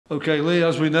Okay, Lee,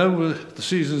 as we know, the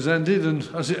season's ended, and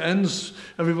as it ends,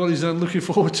 everybody's then looking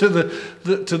forward to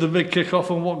the big kick-off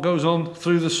and what goes on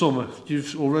through the summer.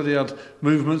 You've already had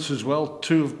movements as well.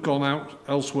 2 have gone out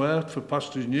elsewhere for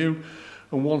pastures new,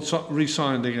 and 1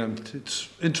 re-signed again. It's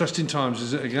interesting times,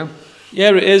 is it again? Yeah,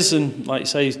 it is, and like you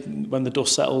say, when the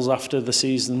dust settles after the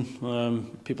season,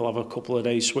 people have a couple of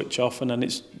days switch off, and then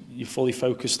you're fully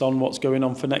focused on what's going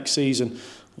on for next season.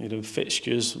 You know,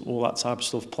 fixtures, all that type of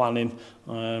stuff, planning,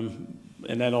 and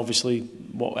then obviously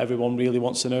what everyone really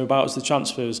wants to know about is the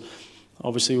transfers.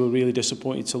 Obviously, we're really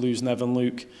disappointed to lose Nev and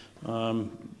Luke.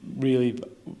 Really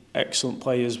excellent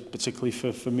players, particularly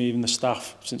for me and the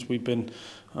staff since we've been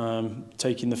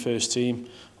taking the first team.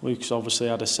 Luke's obviously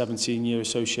had a 17-year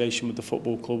association with the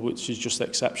football club, which is just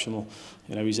exceptional.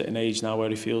 You know, he's at an age now where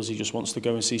he feels he just wants to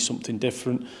go and see something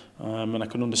different, and I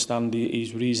can understand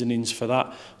his reasonings for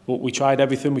that. But we tried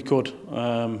everything we could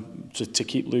to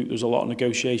keep Luke. There was a lot of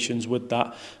negotiations with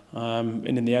that, and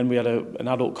in the end we had an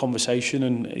adult conversation,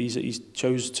 and he's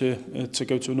chose to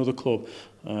go to another club.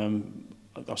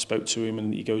 I spoke to him,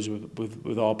 and he goes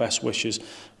with our best wishes,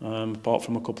 apart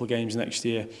from a couple of games next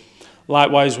year.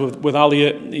 Likewise with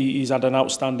Elliott, he's had an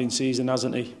outstanding season,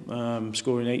 hasn't he?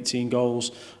 Scoring 18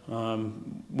 goals,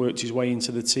 worked his way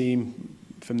into the team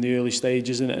from the early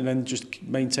stages, and then just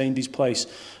maintained his place.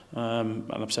 And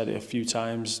I've said it a few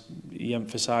times, he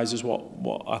emphasises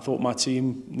what I thought my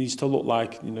team needs to look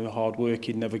like. You know, hard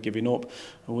working, never giving up,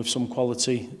 and with some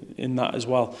quality in that as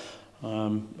well.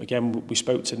 Again, we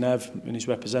spoke to Nev and his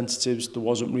representatives. There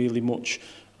wasn't really much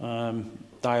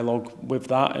dialogue with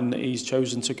that, and he's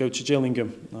chosen to go to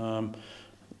Gillingham.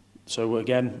 So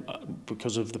again,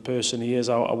 because of the person he is,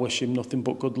 I wish him nothing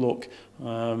but good luck.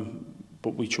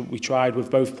 But we tried with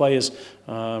both players,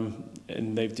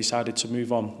 and they've decided to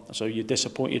move on. So you're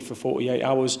disappointed for 48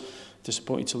 hours,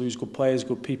 disappointed to lose good players,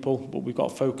 good people, but we've got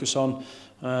to focus on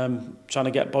trying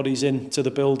to get bodies into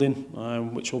the building,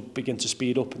 which will begin to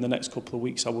speed up in the next couple of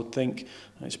weeks, I would think.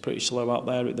 It's pretty slow out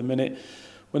there at the minute.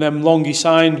 When Longy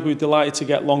signed, we were delighted to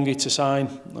get Longy to sign.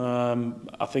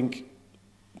 I think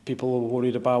people are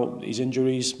worried about his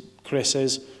injuries. Chris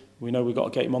is. We know we've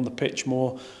got to get him on the pitch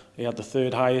more. He had the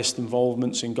 3rd highest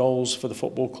involvements in goals for the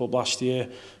football club last year,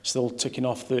 still ticking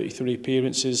off 33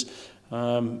 appearances.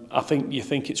 I think you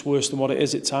think it's worse than what it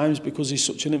is at times because he's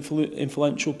such an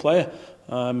influential player.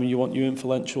 And you want your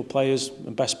influential players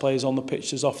and best players on the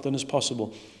pitch as often as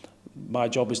possible. My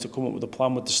job is to come up with a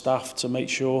plan with the staff to make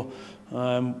sure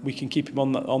we can keep him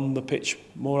on the pitch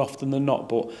more often than not.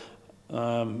 But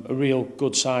a real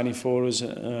good signing for us.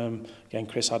 Again,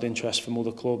 Chris had interest from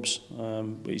other clubs,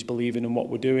 but he's believing in what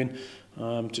we're doing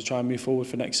to try and move forward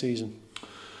for next season.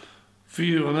 For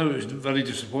you, I know it was very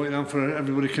disappointing, and for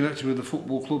everybody connected with the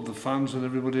football club, the fans and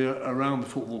everybody around the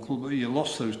football club, that you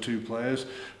lost those 2 players.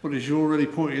 But as you already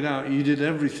pointed out, you did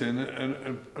everything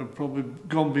and probably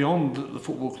gone beyond the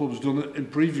football club has done in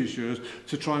previous years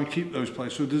to try and keep those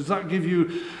players. So does that give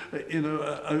you,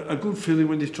 a good feeling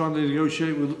when you're trying to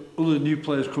negotiate with other new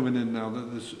players coming in now,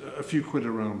 that there's a few quid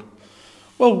around?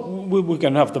 Well, we're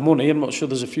going to have the money. I'm not sure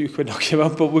there's a few quid knocking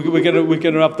around, but we're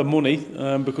going to have the money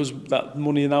because that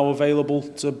money is now available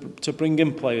to bring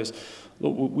in players.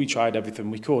 Look, we tried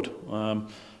everything we could.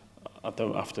 I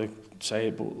don't have to say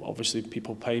it, but obviously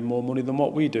people pay more money than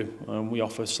what we do. We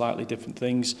offer slightly different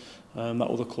things that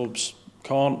other clubs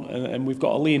can't, and we've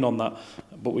got to lean on that.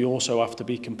 But we also have to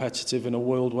be competitive in a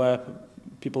world where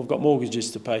people have got mortgages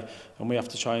to pay, and we have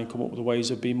to try and come up with ways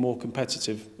of being more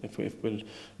competitive. If we're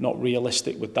not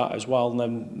realistic with that as well,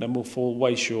 then we'll fall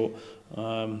way short.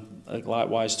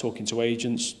 Likewise, talking to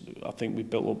agents, I think we've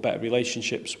built up better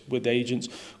relationships with agents,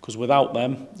 because without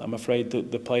them, I'm afraid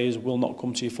that the players will not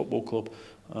come to your football club.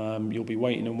 You'll be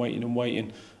waiting and waiting and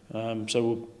waiting. So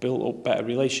we've built up better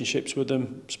relationships with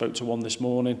them. Spoke to one this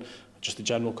morning, just a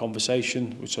general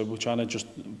conversation. So we're trying to just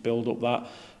build up that.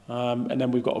 And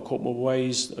then we've got a couple of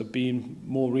ways of being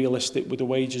more realistic with the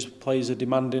wages players are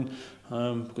demanding,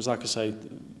 because like I say,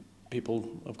 people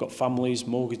have got families,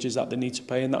 mortgages that they need to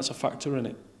pay, and that's a factor in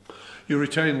it. Your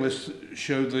retain list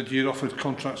showed that you'd offered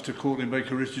contracts to Courtney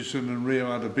Baker-Richardson and Rio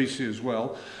Adebisi as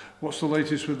well. What's the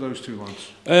latest with those 2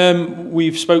 lads?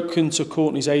 We've spoken to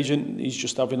Courtney's agent. He's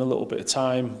just having a little bit of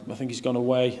time. I think he's gone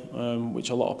away,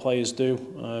 which a lot of players do.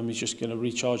 He's just going to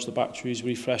recharge the batteries,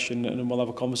 refresh, and we'll have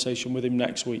a conversation with him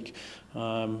next week.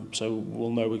 So we'll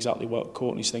know exactly what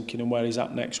Courtney's thinking and where he's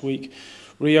at next week.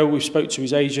 Rio, we've spoke to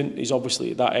his agent. He's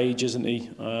obviously at that age, isn't he?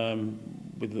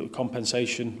 With the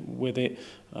compensation with it.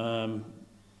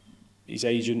 his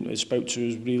agent has spoke to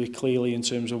us really clearly in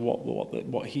terms of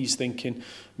what he's thinking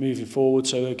moving forward.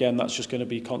 So again, that's just going to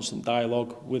be constant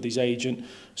dialogue with his agent.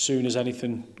 As soon as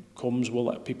anything comes, we'll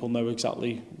let people know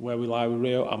exactly where we lie with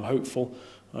Rio. I'm hopeful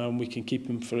we can keep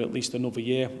him for at least another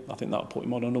year. I think that'll put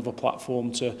him on another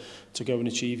platform to go and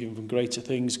achieve even greater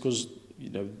things, because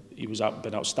he was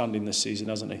been outstanding this season,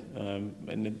 hasn't he?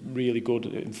 And really good,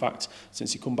 in fact,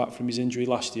 since he come back from his injury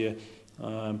last year.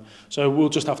 So we'll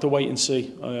just have to wait and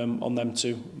see on them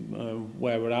two,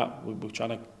 where we're at. We're trying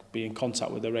to be in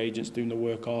contact with their agents, doing the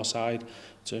work our side in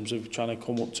terms of trying to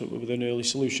come up with an early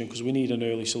solution, because we need an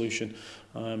early solution,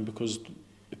 because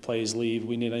if players leave,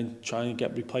 we need to try and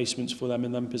get replacements for them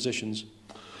in them positions.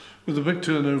 With the big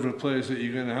turnover of players that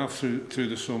you're going to have through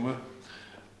the summer,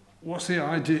 what's the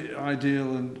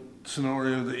ideal and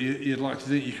scenario that you'd like to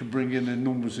think you could bring in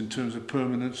numbers in terms of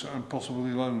permanence and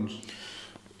possibly loans?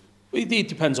 It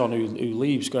depends on who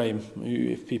leaves, Graham.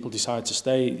 If people decide to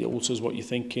stay, it alters what you're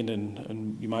thinking,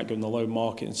 and you might go in the loan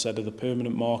market instead of the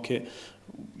permanent market.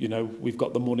 We've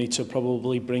got the money to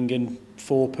probably bring in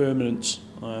 4 permanents,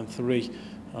 3,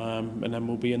 and then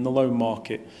we'll be in the loan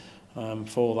market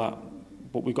for that.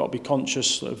 But we've got to be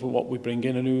conscious of what we bring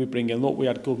in and who we bring in. Look, we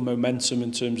had good momentum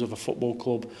in terms of a football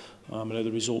club. I know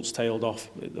the results tailed off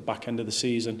at the back end of the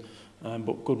season,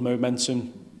 but good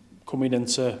momentum coming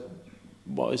into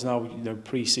what is now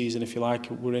pre-season, if you like.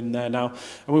 We're in there now,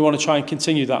 and we want to try and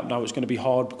continue that. Now it's going to be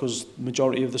hard because the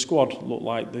majority of the squad look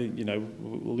like we're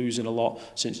losing a lot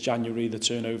since January. The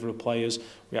turnover of players,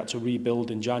 we had to rebuild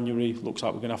in January. Looks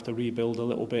like we're going to have to rebuild a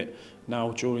little bit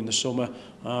now during the summer,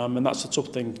 and that's a tough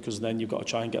thing, because then you've got to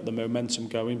try and get the momentum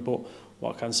going. But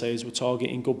what I can say is we're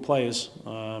targeting good players,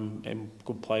 and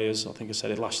good players, I think I said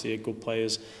it last year, good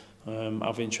players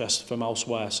have interest from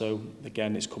elsewhere. So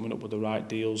again, it's coming up with the right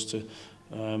deals to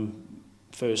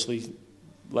firstly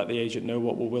let the agent know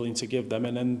what we're willing to give them,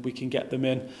 and then we can get them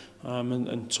in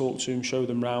and talk to them, show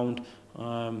them round,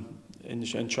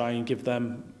 and try and give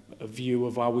them a view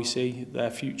of how we see their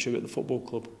future at the football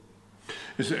club.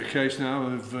 Is it a case now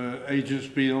of agents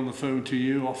being on the phone to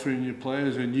you, offering you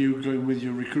players, and you going with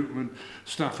your recruitment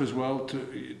staff as well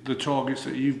to the targets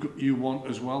that you want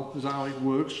as well? Is that how it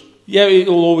works? Yeah,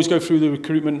 it'll always go through the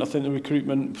recruitment. I think the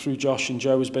recruitment through Josh and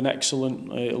Joe has been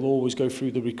excellent. It'll always go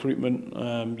through the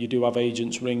recruitment. You do have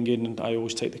agents ringing, and I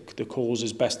always take the calls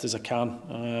as best as I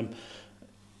can.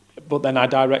 But then I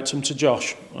direct them to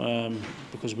Josh,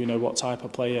 because we know what type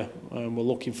of player we're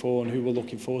looking for and who we're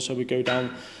looking for, so we go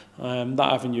down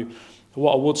that avenue.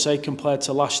 What I would say compared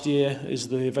to last year is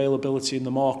the availability in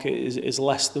the market is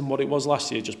less than what it was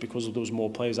last year, just because there was more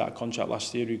players out of contract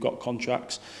last year who got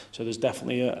contracts. So there's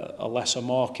definitely a lesser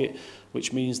market,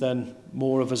 which means then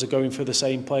more of us are going for the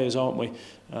same players, aren't we?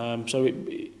 So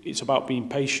it's about being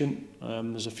patient.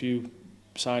 There's a few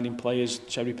signing players,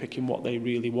 cherry picking what they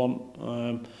really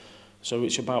want. So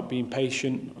it's about being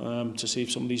patient to see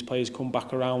if some of these players come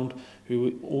back around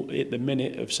who at the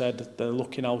minute have said they're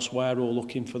looking elsewhere or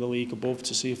looking for the league above,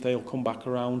 to see if they'll come back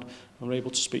around, and we're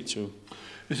able to speak to them.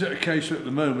 Is it a case at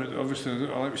the moment, obviously,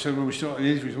 like we said when we started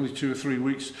the interview, it's only 2 or 3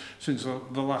 weeks since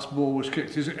the last ball was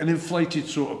kicked. Is it an inflated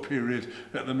sort of period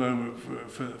at the moment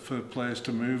for players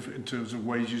to move in terms of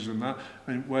wages and that,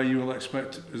 and where you will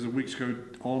expect as the weeks go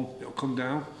on it'll come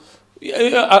down?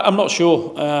 I'm not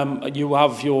sure. You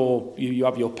have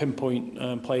your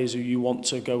pinpoint players who you want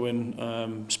to go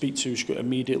and speak to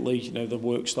immediately. The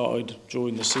work started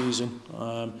during the season,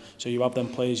 so you have them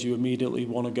players you immediately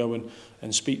want to go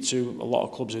and speak to. A lot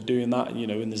of clubs are doing that,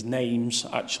 and there's names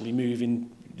actually moving.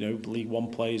 League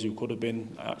One players who could have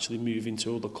been actually moving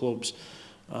to other clubs.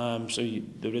 So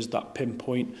there is that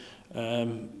pinpoint.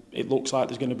 It looks like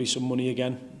there's going to be some money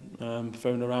again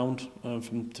thrown around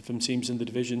from teams in the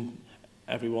division.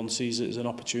 Everyone sees it as an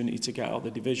opportunity to get out of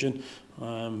the division.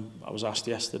 I was asked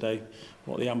yesterday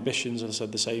what the ambitions, and I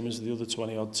said the same as the other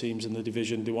 20-odd teams in the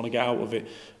division. They want to get out of it.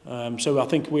 So I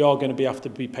think we are going to have to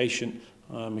be patient.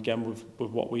 Again, with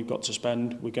what we've got to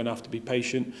spend, we're going to have to be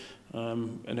patient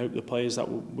and hope the players that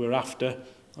we're after,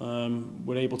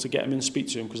 we're able to get them in and speak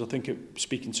to them, because I think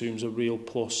speaking to them is a real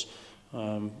plus.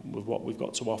 With what we've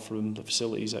got to offer them, the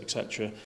facilities, etc.